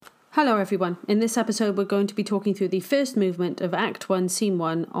Hello everyone, in this episode we're going to be talking through the first movement of Act 1, Scene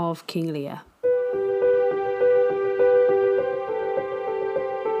 1 of King Lear.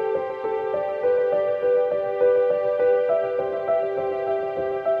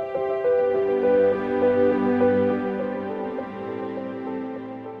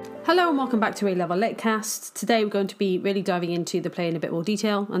 Hello and welcome back to A-Level Litcast. Today we're going to be really diving into the play in a bit more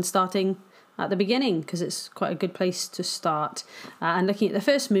detail and starting at the beginning because it's quite a good place to start and looking at the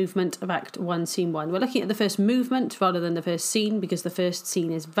first movement of Act 1, Scene 1. We're looking at the first movement rather than the first scene because the first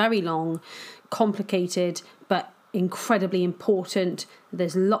scene is very long, complicated, but incredibly important.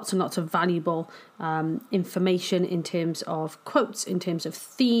 There's lots and lots of valuable information in terms of quotes, in terms of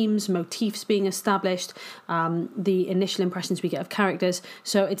themes, motifs being established, the initial impressions we get of characters.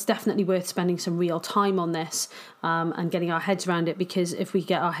 So it's definitely worth spending some real time on this and getting our heads around it, because if we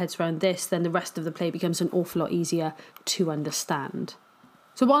get our heads around this, then the rest of the play becomes an awful lot easier to understand.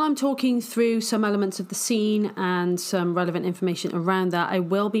 So while I'm talking through some elements of the scene and some relevant information around that, I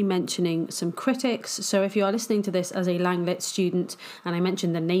will be mentioning some critics. So if you are listening to this as a Lang Lit student and I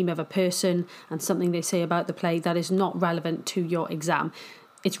mention the name of a person and something they say about the play, that is not relevant to your exam.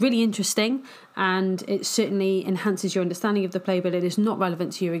 It's really interesting and it certainly enhances your understanding of the play, but it is not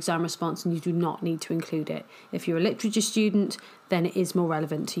relevant to your exam response and you do not need to include it. If you're a literature student, then it is more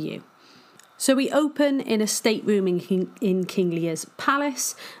relevant to you. So we open in a stateroom in King Lear's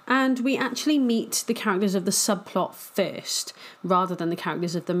palace, and we actually meet the characters of the subplot first, rather than the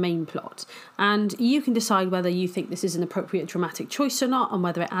characters of the main plot. And you can decide whether you think this is an appropriate dramatic choice or not, and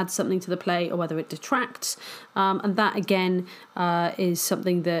whether it adds something to the play or whether it detracts. And that, again, is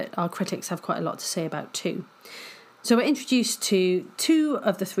something that our critics have quite a lot to say about too. So we're introduced to two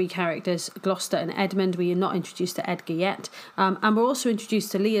of the three characters, Gloucester and Edmund. We are not introduced to Edgar yet. And we're also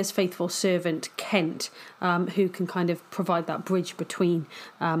introduced to Lear's faithful servant, Kent, who can kind of provide that bridge between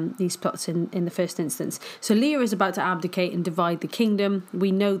these plots in the first instance. So Lear is about to abdicate and divide the kingdom.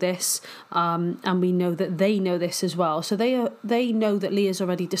 We know this, and we know that they know this as well. So they know that Lear's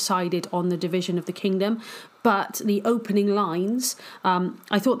already decided on the division of the kingdom. But the opening lines,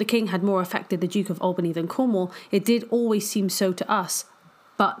 I thought the king had more affected the Duke of Albany than Cornwall. It did always seem so to us.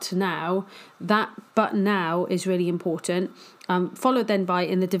 But now, that but now is really important. Followed then by,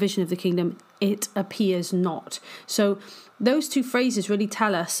 in the division of the kingdom, it appears not. So those two phrases really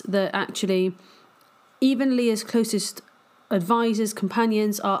tell us that actually even Lear's closest advisors,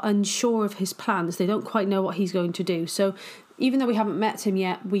 companions are unsure of his plans. They don't quite know what he's going to do. So even though we haven't met him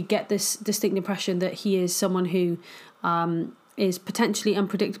yet, we get this distinct impression that he is someone who is potentially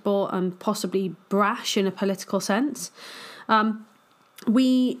unpredictable and possibly brash in a political sense.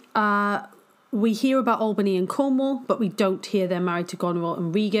 We hear about Albany and Cornwall, but we don't hear they're married to Goneril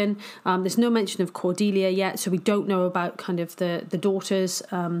and Regan. There's no mention of Cordelia yet, so we don't know about kind of the daughters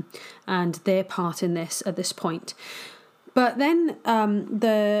and their part in this at this point. But then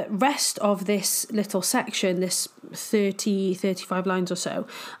the rest of this little section, this 35 lines or so,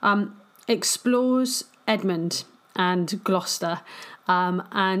 explores Edmund and Gloucester,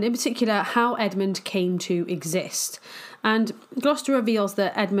 and in particular how Edmund came to exist. And Gloucester reveals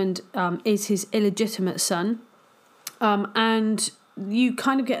that Edmund is his illegitimate son, and you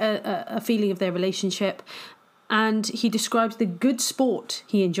kind of get a feeling of their relationship. And he describes the good sport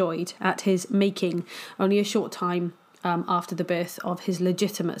he enjoyed at his making only a short time after the birth of his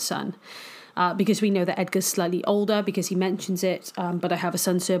legitimate son, because we know that Edgar's slightly older, because he mentions it, but I have a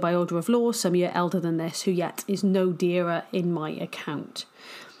son, sir, by order of law, some year elder than this, who yet is no dearer in my account.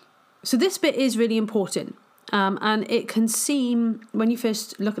 So this bit is really important, and it can seem, when you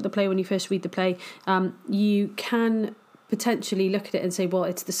first look at the play, when you first read the play, you can potentially look at it and say, well,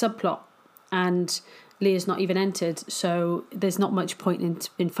 it's the subplot, and Lear's not even entered, so there's not much point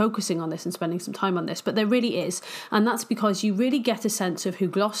in focusing on this and spending some time on this, but there really is, and that's because you really get a sense of who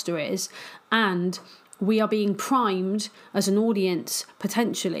Gloucester is, and we are being primed as an audience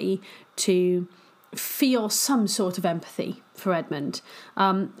potentially to feel some sort of empathy for Edmund.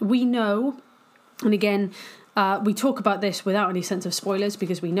 We know, and again, we talk about this without any sense of spoilers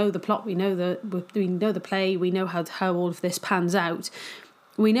because we know the plot, we know the play, we know how all of this pans out.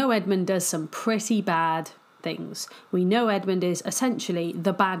 We know Edmund does some pretty bad things. We know Edmund is essentially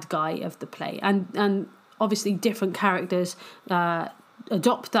the bad guy of the play. And obviously different characters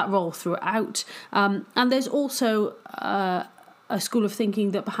adopt that role throughout. And there's also a school of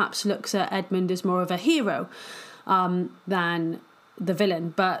thinking that perhaps looks at Edmund as more of a hero than the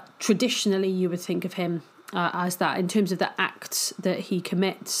villain. But traditionally you would think of him as that. In terms of the acts that he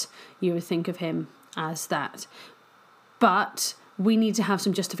commits, you would think of him as that. But we need to have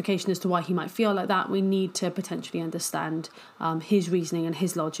some justification as to why he might feel like that. We need to potentially understand his reasoning and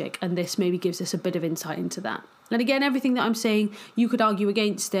his logic, and this maybe gives us a bit of insight into that. And again, everything that I'm saying, you could argue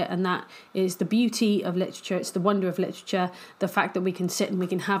against it, and that is the beauty of literature. It's the wonder of literature, the fact that we can sit and we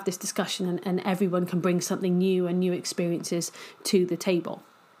can have this discussion, and everyone can bring something new and new experiences to the table.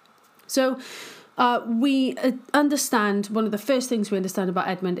 So we understand, one of the first things we understand about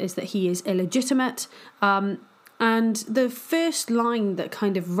Edmund is that he is illegitimate. And the first line that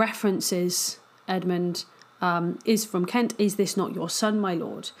kind of references Edmund is from Kent, "Is this not your son, my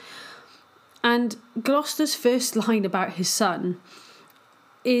lord?" And Gloucester's first line about his son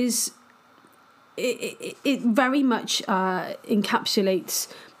is, it very much encapsulates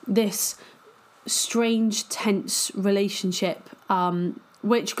this strange, tense relationship,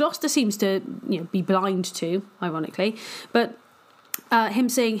 which Gloucester seems to be blind to, ironically. But him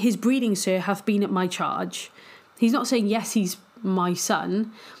saying, "His breeding, sir, hath been at my charge." He's not saying, yes, he's my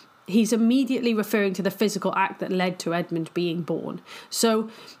son. He's immediately referring to the physical act that led to Edmund being born.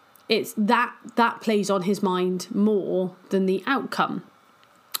 So it's that plays on his mind more than the outcome,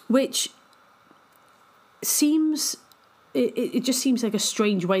 which seems, it just seems like a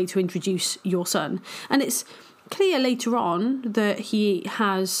strange way to introduce your son. And it's clear later on that he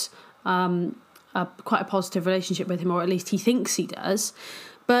has quite a positive relationship with him, or at least he thinks he does.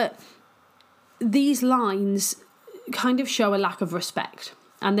 But these lines kind of show a lack of respect.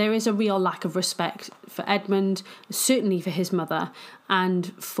 And there is a real lack of respect for Edmund, certainly for his mother,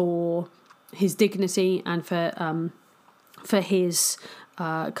 and for his dignity, and for his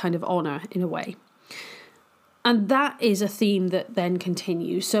kind of honour in a way. And that is a theme that then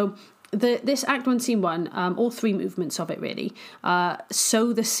continues. So this Act 1, Scene 1, all three movements of it really,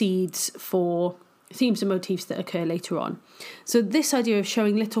 sow the seeds for themes and motifs that occur later on. So this idea of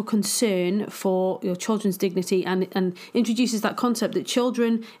showing little concern for your children's dignity and introduces that concept that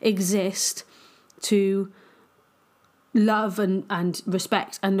children exist to love and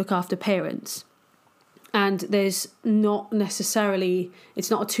respect and look after parents. And there's not necessarily, it's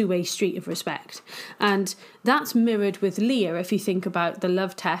not a two-way street of respect. And that's mirrored with Lear, if you think about the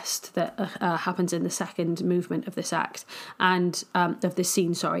love test that happens in the second movement of this act, and of this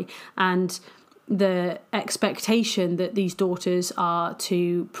scene, and the expectation that these daughters are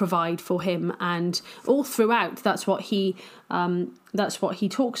to provide for him, and all throughout that's what he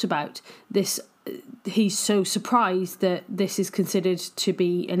talks about. This, he's so surprised that this is considered to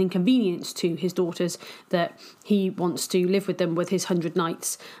be an inconvenience to his daughters, that he wants to live with them with his 100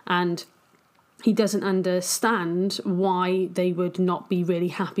 knights, and he doesn't understand why they would not be really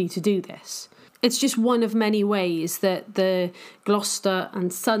happy to do this. It's just one of many ways that the Gloucester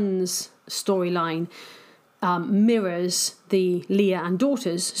and Sons storyline mirrors the Lear and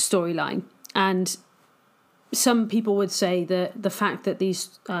Daughters storyline. And some people would say that the fact that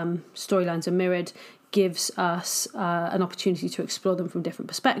these storylines are mirrored gives us an opportunity to explore them from different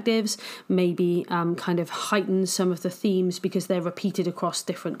perspectives, maybe kind of heightens some of the themes because they're repeated across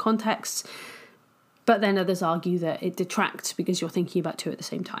different contexts. But then others argue that it detracts because you're thinking about two at the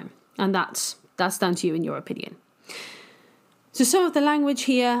same time. And that's down to you in your opinion. So some of the language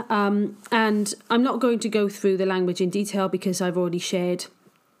here, and I'm not going to go through the language in detail because I've already shared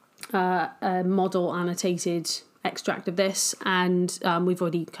a model annotated extract of this, and we've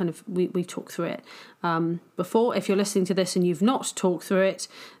already we've talked through it before. If you're listening to this and you've not talked through it,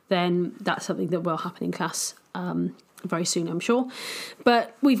 then that's something that will happen in class very soon, I'm sure.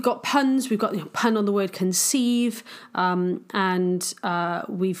 But we've got puns. We've got pun on the word conceive, and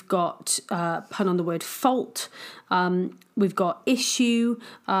we've got pun on the word fault. We've got issue,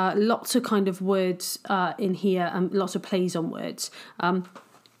 lots of kind of words in here, and lots of plays on words,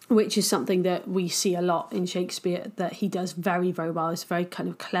 which is something that we see a lot in Shakespeare that he does very, very well. It's a very kind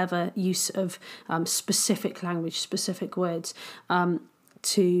of clever use of specific language, specific words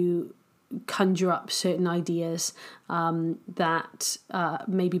to conjure up certain ideas that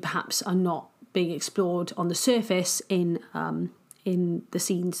maybe perhaps are not being explored on the surface in the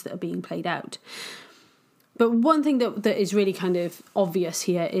scenes that are being played out. But one thing that is really kind of obvious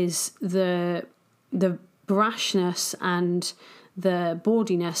here is the brashness and the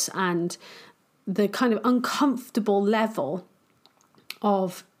bawdiness and the kind of uncomfortable level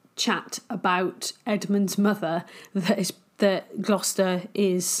of chat about Edmund's mother that Gloucester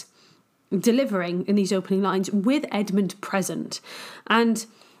is delivering in these opening lines with Edmund present. And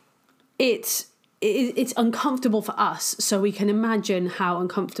it's uncomfortable for us, so we can imagine how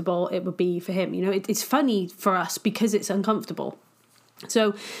uncomfortable it would be for him. It's funny for us because it's uncomfortable,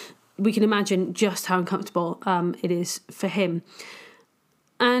 so we can imagine just how uncomfortable it is for him.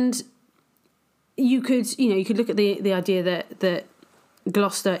 And you could look at the idea that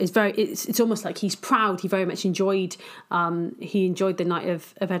Gloucester is it's almost like he's proud. He very much enjoyed the night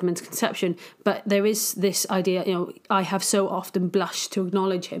of Edmund's conception, but there is this idea, I have so often blushed to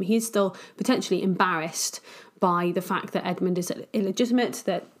acknowledge him. He is still potentially embarrassed by the fact that Edmund is illegitimate,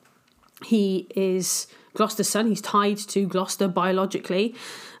 that he is Gloucester's son. He's tied to Gloucester biologically,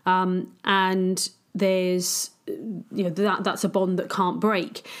 and there's that's a bond that can't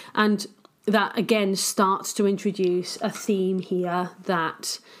break. And that again starts to introduce a theme here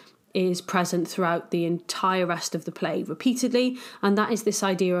that is present throughout the entire rest of the play repeatedly, and that is this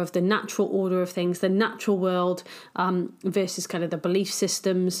idea of the natural order of things, the natural world versus kind of the belief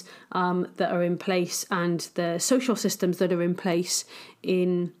systems that are in place and the social systems that are in place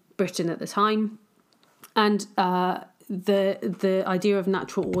in Britain at the time. And the idea of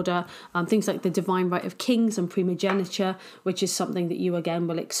natural order, things like the divine right of kings and primogeniture, which is something that you again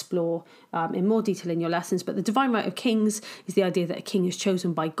will explore in more detail in your lessons. But the divine right of kings is the idea that a king is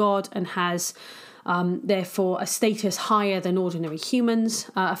chosen by God and has therefore a status higher than ordinary humans,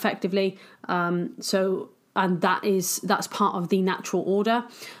 effectively. And that's part of the natural order.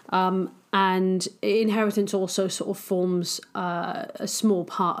 And inheritance also sort of forms a small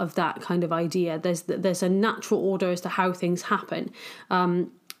part of that kind of idea. There's a natural order as to how things happen,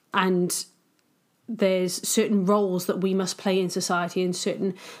 and there's certain roles that we must play in society and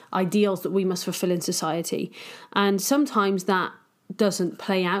certain ideals that we must fulfill in society. And sometimes that doesn't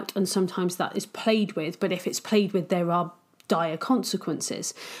play out, and sometimes that is played with. But if it's played with, there are dire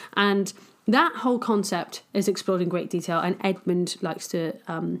consequences. And that whole concept is explored in great detail, and Edmund likes to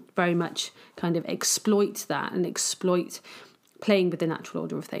very much kind of exploit that and exploit playing with the natural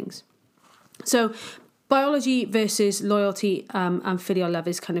order of things. So biology versus loyalty and filial love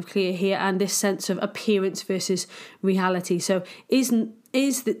is kind of clear here, and this sense of appearance versus reality. So is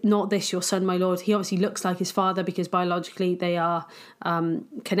not this your son, my lord? He obviously looks like his father because biologically they are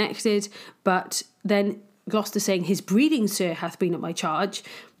connected, but then Gloucester saying, his breeding, sir, hath been at my charge.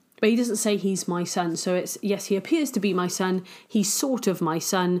 But he doesn't say he's my son. So it's, yes, he appears to be my son. He's sort of my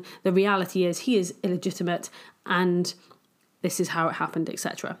son. The reality is he is illegitimate, and this is how it happened,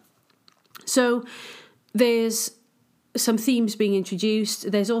 etc. So there's some themes being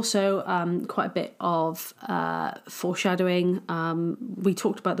introduced. There's also quite a bit of foreshadowing. We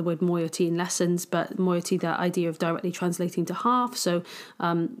talked about the word moiety in lessons, but moiety, that idea of directly translating to half. So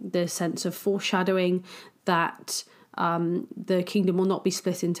the sense of foreshadowing that the kingdom will not be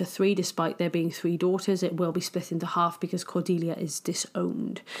split into three, despite there being three daughters. It will be split into half because Cordelia is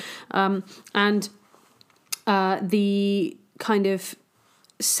disowned. And the kind of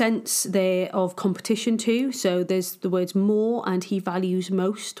sense there of competition too. So there's the words more and he values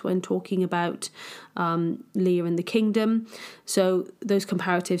most when talking about Leah and the kingdom. So those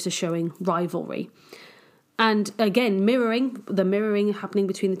comparatives are showing rivalry. And again, the mirroring happening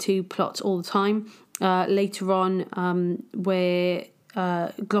between the two plots all the time. Later on, where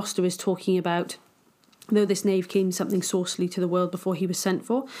Gloucester is talking about, though this knave came something saucily to the world before he was sent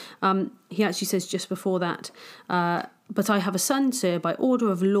for, he actually says just before that, but I have a son, sir, by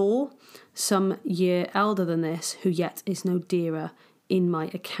order of law, some year elder than this, who yet is no dearer in my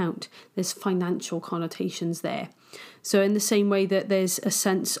account. There's financial connotations there. So in the same way that there's a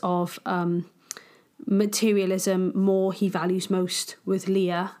sense of materialism, more he values most with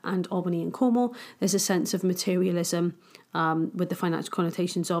Leah and Albany and Cornwall, there's a sense of materialism with the financial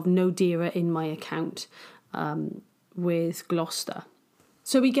connotations of no dearer in my account with Gloucester.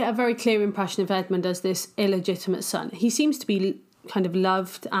 So we get a very clear impression of Edmund as this illegitimate son. He seems to be kind of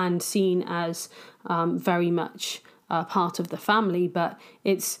loved and seen as very much part of the family, but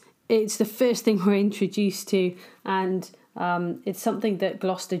it's the first thing we're introduced to, and it's something that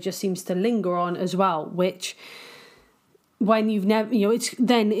Gloucester just seems to linger on as well, which when you've never,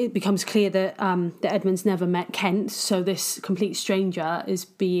 then it becomes clear that Edmund's never met Kent. So this complete stranger is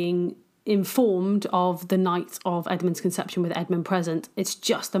being informed of the night of Edmund's conception with Edmund present. It's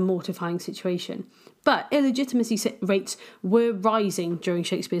just a mortifying situation. But illegitimacy rates were rising during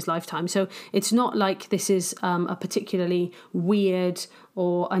Shakespeare's lifetime. So it's not like this is a particularly weird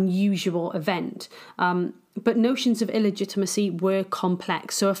or unusual event. But notions of illegitimacy were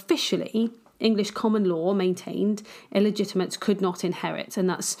complex. So officially, English common law maintained illegitimates could not inherit. And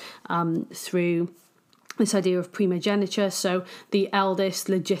that's through this idea of primogeniture. So the eldest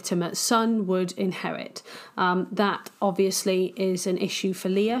legitimate son would inherit. That obviously is an issue for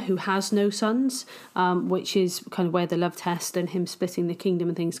Leah, who has no sons, which is kind of where the love test and him splitting the kingdom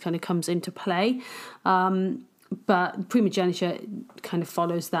and things kind of comes into play. But primogeniture kind of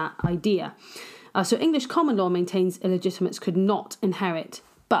follows that idea. So English common law maintains illegitimates could not inherit,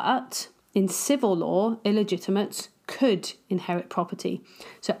 but in civil law, illegitimates could inherit property.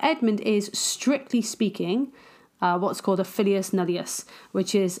 So Edmund is, strictly speaking, what's called a filius nullius,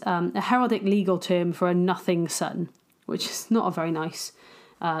 which is a heraldic legal term for a nothing son, which is not a very nice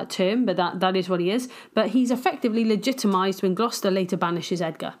term, but that is what he is. But he's effectively legitimised when Gloucester later banishes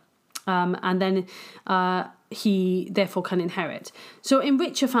Edgar. And then he therefore can inherit. So in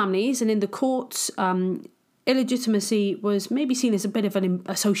richer families and in the courts, illegitimacy was maybe seen as a bit of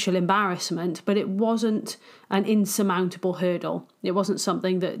a social embarrassment, but it wasn't an insurmountable hurdle. It wasn't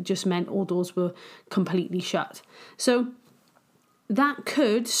something that just meant all doors were completely shut. So that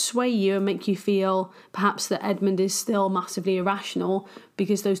could sway you and make you feel perhaps that Edmund is still massively irrational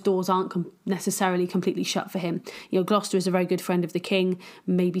because those doors aren't necessarily completely shut for him. Gloucester is a very good friend of the king.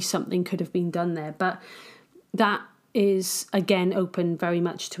 Maybe something could have been done there, but that is, again, open very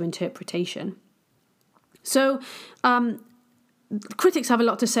much to interpretation. So critics have a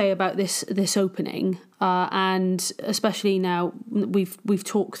lot to say about this opening, and especially now we've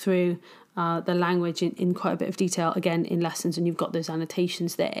talked through the language in quite a bit of detail, again, in lessons, and you've got those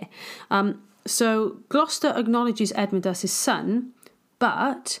annotations there. So Gloucester acknowledges Edmund as his son,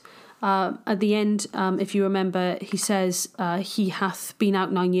 but at the end, if you remember, he says, he hath been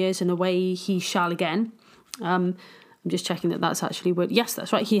out 9 years, and away he shall again. I'm just checking that that's actually word. Yes,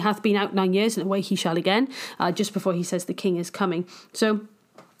 that's right. He hath been out 9 years, and away he shall again, just before he says the king is coming. So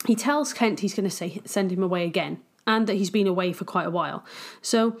he tells Kent he's going to send him away again, and that he's been away for quite a while.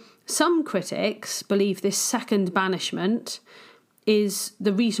 So some critics believe this second banishment is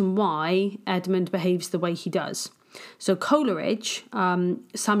the reason why Edmund behaves the way he does. So Coleridge,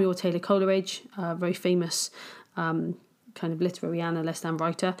 Samuel Taylor Coleridge, a very famous kind of literary analyst and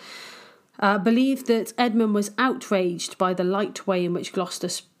writer, believed that Edmund was outraged by the light way in which Gloucester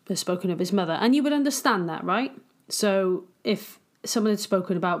has spoken of his mother. And you would understand that, right? So if someone had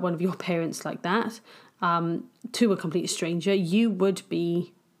spoken about one of your parents like that to a complete stranger, you would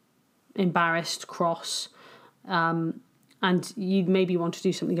be embarrassed, cross, and you'd maybe want to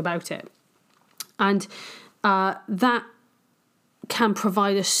do something about it. And that can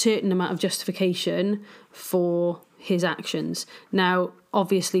provide a certain amount of justification for his actions. Now,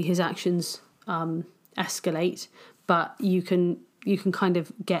 obviously, his actions escalate, but you can kind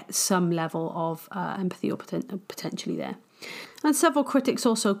of get some level of empathy or potentially there. And several critics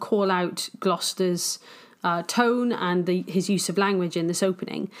also call out Gloucester's tone and his use of language in this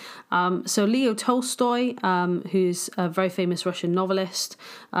opening. So Leo Tolstoy, who's a very famous Russian novelist,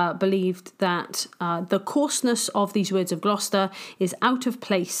 believed that the coarseness of these words of Gloucester is out of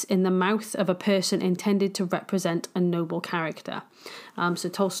place in the mouth of a person intended to represent a noble character. So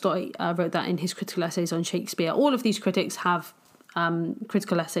Tolstoy wrote that in his critical essays on Shakespeare. All of these critics have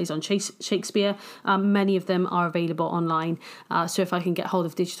critical essays on Shakespeare. Many of them are available online. So if I can get hold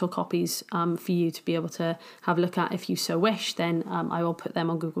of digital copies for you to be able to have a look at if you so wish, then I will put them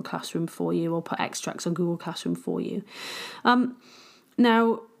on Google Classroom for you, or put extracts on Google Classroom for you.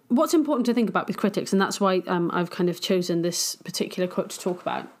 Now, what's important to think about with critics, and that's why I've kind of chosen this particular quote to talk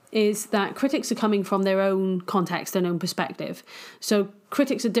about, is that critics are coming from their own context, their own perspective. So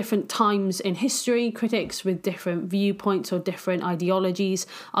critics at different times in history, critics with different viewpoints or different ideologies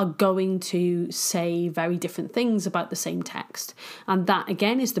are going to say very different things about the same text. And that,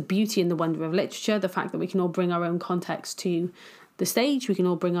 again, is the beauty and the wonder of literature, the fact that we can all bring our own context to the stage, we can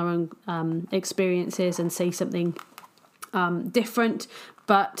all bring our own experiences and say something different,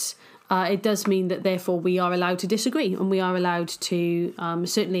 but it does mean that, therefore, we are allowed to disagree, and we are allowed to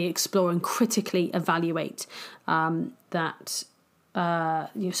certainly explore and critically evaluate that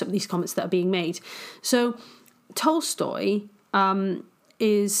some of these comments that are being made. So Tolstoy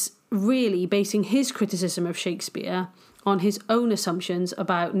is really basing his criticism of Shakespeare on his own assumptions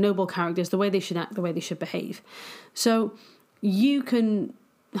about noble characters, the way they should act, the way they should behave. So you can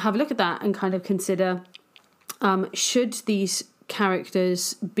have a look at that and kind of consider, should these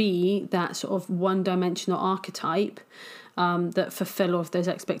characters be that sort of one-dimensional archetype that fulfill all of those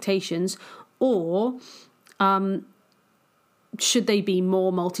expectations, or should they be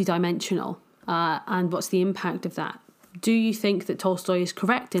more multidimensional? And what's the impact of that? Do you think that Tolstoy is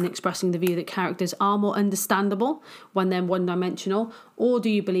correct in expressing the view that characters are more understandable when they're one-dimensional, or do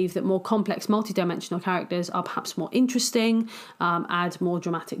you believe that more complex multidimensional characters are perhaps more interesting, add more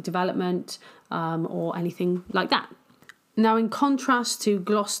dramatic development, or anything like that? Now, in contrast to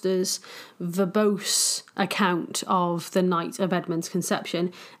Gloucester's verbose account of the night of Edmund's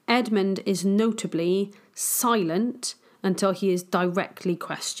conception, Edmund is notably silent until he is directly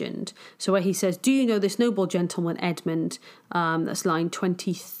questioned. So where he says, "Do you know this noble gentleman Edmund?" That's line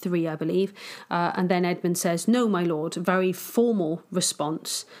 23, I believe. And then Edmund says, "No, my lord." Very formal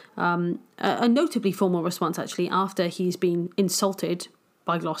response. A notably formal response, actually, after he's been insulted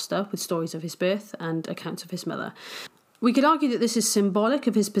by Gloucester with stories of his birth and accounts of his mother. We could argue that this is symbolic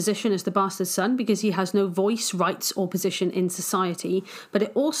of his position as the bastard son because he has no voice, rights or position in society, but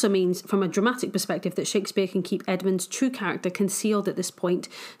it also means from a dramatic perspective that Shakespeare can keep Edmund's true character concealed at this point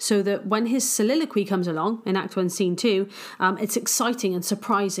so that when his soliloquy comes along in Act 1, Scene 2, it's exciting and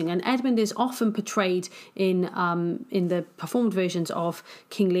surprising, and Edmund is often portrayed in the performed versions of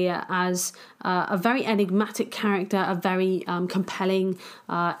King Lear as a very enigmatic character, a very compelling,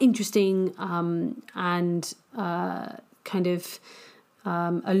 interesting and kind of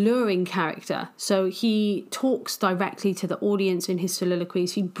alluring character. So he talks directly to the audience in his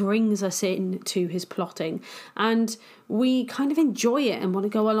soliloquies. He brings us in to his plotting, and we kind of enjoy it and want to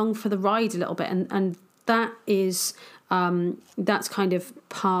go along for the ride a little bit. And that is that's kind of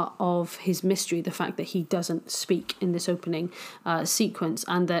part of his mystery, the fact that he doesn't speak in this opening sequence,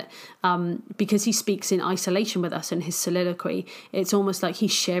 and that because he speaks in isolation with us in his soliloquy, it's almost like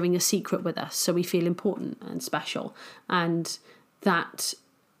he's sharing a secret with us, so we feel important and special, and that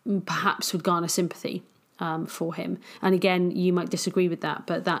perhaps would garner sympathy for him. And again, you might disagree with that,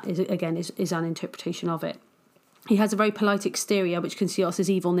 but that is an interpretation of it. He has a very polite exterior which conceals his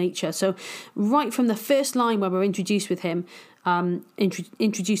evil nature. So right from the first line where we're introduced with him,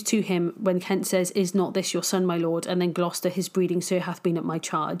 introduced to him when Kent says, "Is not this your son, my lord?" And then Gloucester, "His breeding, sir, hath been at my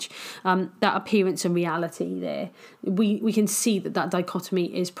charge." That appearance and reality there, we can see that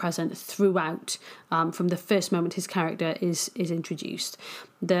dichotomy is present throughout, from the first moment his character is introduced.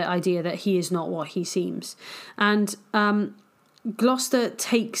 The idea that he is not what he seems. And Gloucester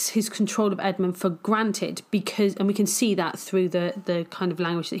takes his control of Edmund for granted and we can see that through the kind of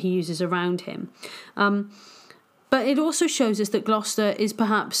language that he uses around him. But it also shows us that Gloucester is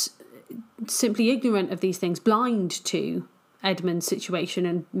perhaps simply ignorant of these things, blind to Edmund's situation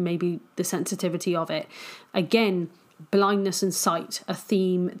and maybe the sensitivity of it. Again, blindness and sight, a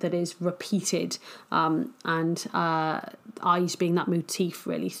theme that is repeated, and eyes being that motif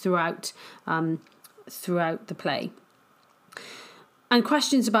really throughout the play. And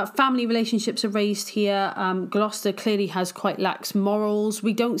questions about family relationships are raised here. Gloucester clearly has quite lax morals.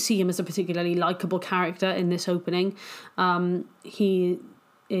 We don't see him as a particularly likeable character in this opening. He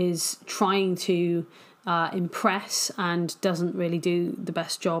is trying to impress and doesn't really do the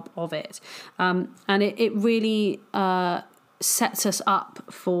best job of it. And it really sets us up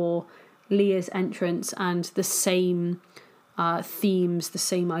for Lear's entrance and the same themes, the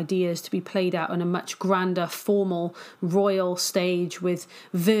same ideas to be played out on a much grander, formal, royal stage with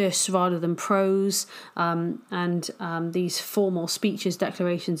verse rather than prose, and these formal speeches,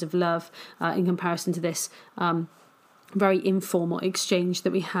 declarations of love, in comparison to this very informal exchange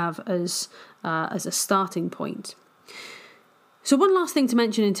that we have as a starting point. So one last thing to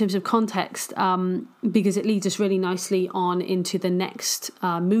mention in terms of context, because it leads us really nicely on into the next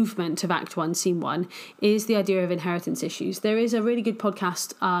movement of Act 1, Scene 1, is the idea of inheritance issues. There is a really good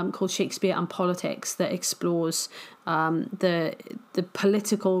podcast called Shakespeare and Politics that explores the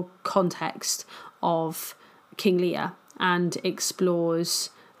political context of King Lear and explores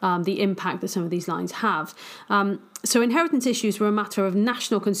the impact that some of these lines have. So inheritance issues were a matter of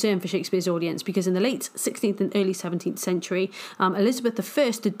national concern for Shakespeare's audience because in the late 16th and early 17th century, Elizabeth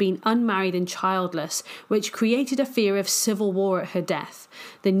I had been unmarried and childless, which created a fear of civil war at her death.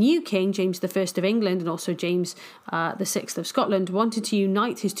 The new king, James I of England and also James VI of Scotland, wanted to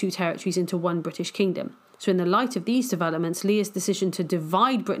unite his two territories into one British kingdom. So in the light of these developments, Lear's decision to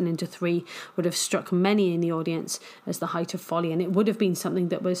divide Britain into three would have struck many in the audience as the height of folly, and it would have been something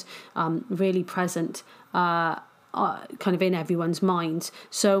that was really present kind of in everyone's minds.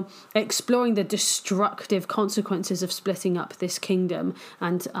 So exploring the destructive consequences of splitting up this kingdom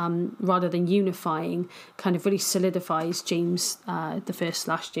and rather than unifying kind of really solidifies James I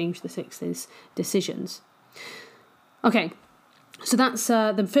 / James VI's decisions. Okay. So that's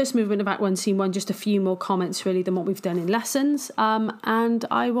the first movement of Act 1, Scene 1, just a few more comments really than what we've done in lessons. And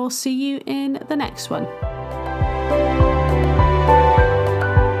I will see you in the next one.